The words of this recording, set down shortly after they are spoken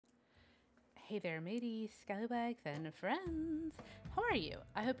Hey there, mateys, scallywags, and friends. How are you?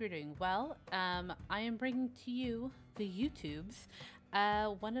 I hope you're doing well. I am bringing to you, the YouTubes,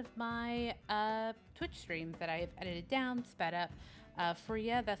 one of my Twitch streams that I've edited down, sped up for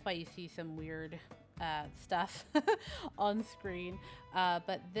you. That's why you see some weird stuff on screen.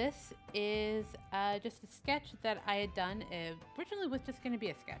 But this is just a sketch that I had done. It originally was just going to be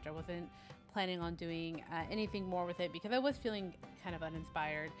a sketch. I wasn't planning on doing anything more with it because I was feeling kind of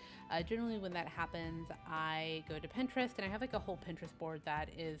uninspired. Generally when that happens, I go to Pinterest and I have like a whole Pinterest board that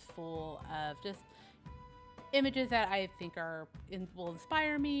is full of just images that I think will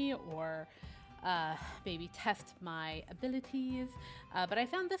inspire me or maybe test my abilities. But I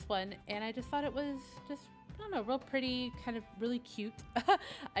found this one and I just thought it was just, I don't know, real pretty, kind of really cute.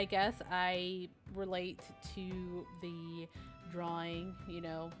 I guess I relate to the drawing, you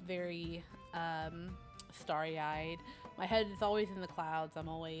know, very starry-eyed. My head is always in the clouds. I'm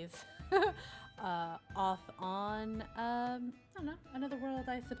always off on I don't know, another world,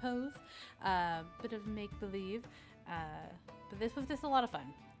 I suppose. Bit of make-believe. But this was just a lot of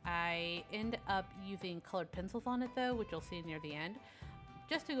fun. I end up using colored pencils on it though, which you'll see near the end,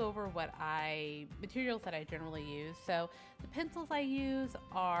 just to go over what materials that I generally use. So the pencils I use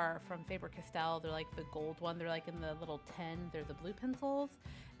are from Faber-Castell. They're like the gold one. They're like in the little tin. They're the blue pencils.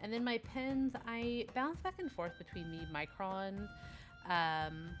 And then my pens, I bounce back and forth between the Micron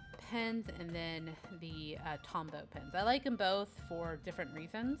pens and then the TomBow pens. I like them both for different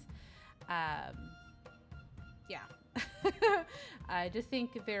reasons. Yeah. I just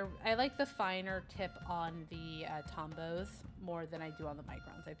think I like the finer tip on the TomBows more than I do on the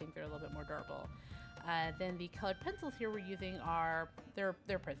Microns. I think they're a little bit more durable. Then the colored pencils here we're using they're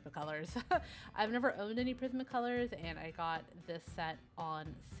Prismacolors. I've never owned any Prismacolors and I got this set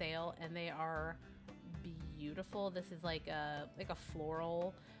on sale and they are beautiful. This is like a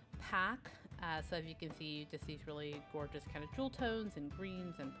floral pack. So as you can see, just these really gorgeous kind of jewel tones and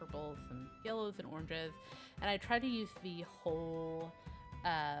greens and purples and yellows and oranges. And I try to use the whole,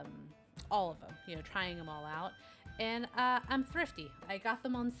 all of them, you know, trying them all out. And I'm thrifty. I got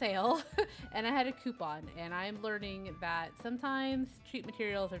them on sale and I had a coupon, and I'm learning that sometimes cheap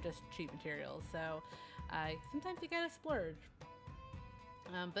materials are just cheap materials. So sometimes you gotta splurge.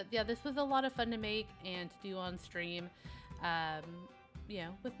 But yeah, this was a lot of fun to make and to do on stream. You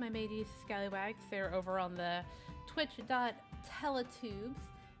know, with my mateys, scallywags. They're over on the twitch.teletubes.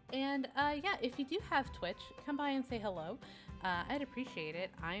 And yeah, if you do have Twitch, come by and say hello. I'd appreciate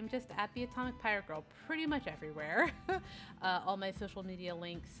it. I'm just at the Atomic Pirate Girl pretty much everywhere. All my social media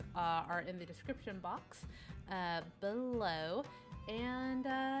links are in the description box below. And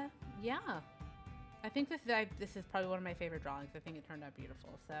yeah, I think this is probably one of my favorite drawings. I think it turned out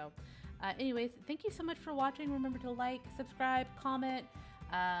beautiful. So anyways, thank you so much for watching. Remember to like, subscribe, comment.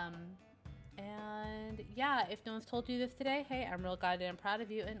 And yeah, if no one's told you this today, hey, I'm real goddamn proud of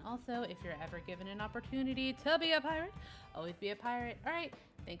you. And also, if you're ever given an opportunity to be a pirate, always be a pirate. All right,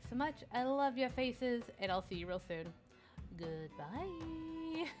 thanks so much. I love your faces, and I'll see you real soon.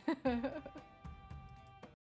 Goodbye.